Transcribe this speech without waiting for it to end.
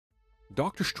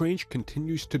Doctor Strange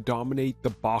continues to dominate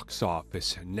the box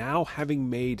office, now having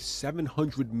made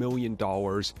 $700 million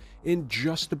in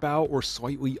just about or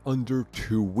slightly under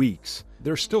 2 weeks.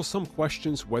 There's still some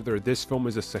questions whether this film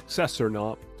is a success or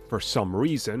not for some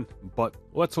reason, but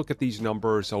let's look at these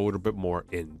numbers a little bit more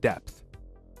in depth.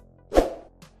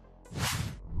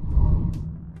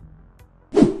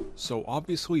 So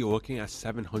obviously looking at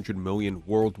 700 million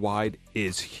worldwide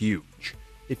is huge.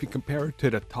 If you compare it to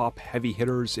the top heavy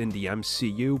hitters in the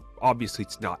MCU, obviously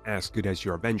it's not as good as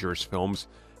your Avengers films,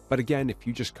 but again, if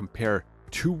you just compare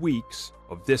 2 weeks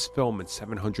of this film and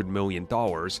 $700 million,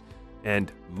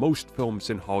 and most films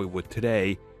in Hollywood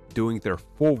today doing their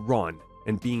full run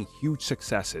and being huge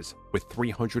successes with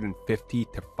 350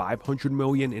 to 500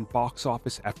 million in box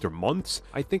office after months,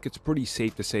 I think it's pretty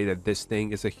safe to say that this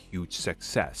thing is a huge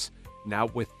success. Now,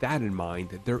 with that in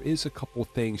mind, there is a couple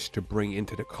things to bring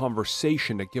into the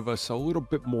conversation to give us a little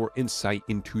bit more insight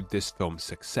into this film's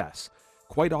success.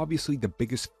 Quite obviously, the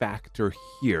biggest factor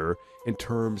here in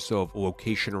terms of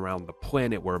location around the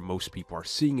planet where most people are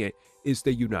seeing it is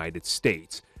the United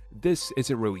States. This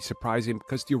isn't really surprising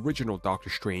because the original Doctor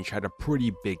Strange had a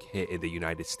pretty big hit in the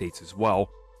United States as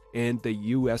well, and the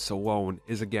US alone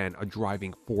is again a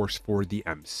driving force for the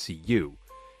MCU.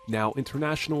 Now,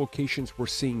 international locations, we're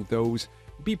seeing those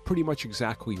be pretty much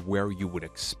exactly where you would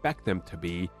expect them to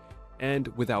be, and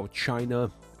without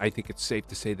China, I think it's safe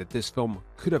to say that this film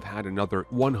could have had another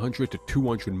 100 to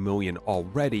 200 million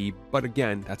already, but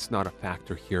again, that's not a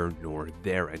factor here nor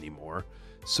there anymore.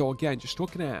 So again, just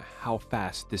looking at how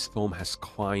fast this film has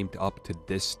climbed up to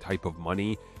this type of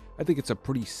money, I think it's a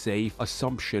pretty safe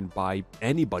assumption by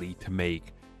anybody to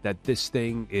make that this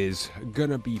thing is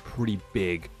gonna be pretty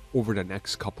big over the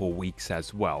next couple weeks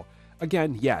as well.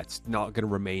 Again, yeah, it's not gonna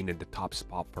remain in the top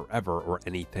spot forever or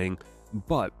anything,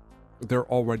 but they're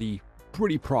already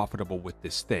pretty profitable with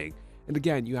this thing. And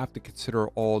again, you have to consider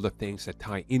all the things that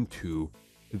tie into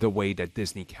the way that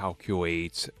Disney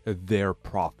calculates their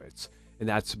profits. And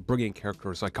that's bringing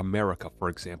characters like America, for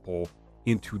example,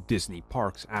 into Disney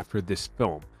parks after this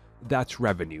film. That's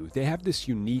revenue. They have this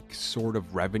unique sort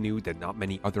of revenue that not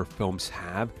many other films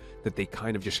have, that they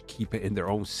kind of just keep it in their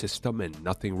own system and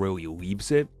nothing really leaves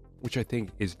it, which I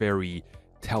think is very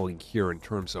telling here in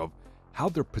terms of how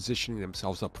they're positioning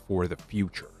themselves up for the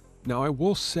future. Now, I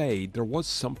will say there was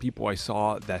some people I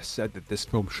saw that said that this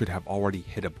film should have already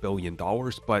hit $1 billion,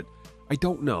 but I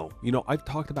don't know. You know, I've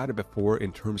talked about it before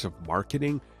in terms of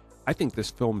marketing. I think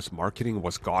this film's marketing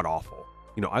was god-awful.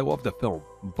 You know, I love the film,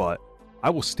 but I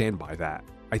will stand by that.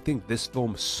 I think this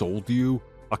film sold you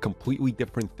a completely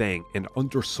different thing and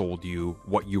undersold you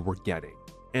what you were getting.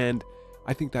 And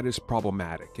I think that is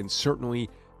problematic. And certainly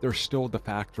there's still the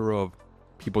factor of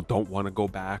people don't want to go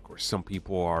back, or some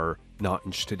people are not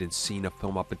interested in seeing a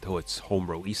film up until its home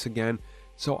release again.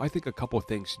 So I think a couple of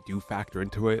things do factor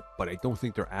into it, but I don't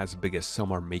think they're as big as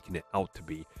some are making it out to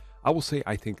be. I will say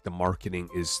I think the marketing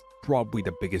is probably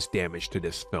the biggest damage to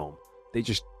this film. They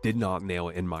just did not nail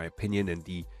it in my opinion, and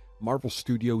the Marvel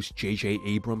Studios J.J.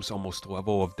 Abrams almost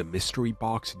level of the mystery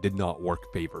box did not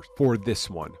work favors for this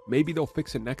one. Maybe they'll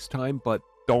fix it next time, but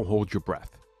don't hold your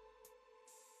breath.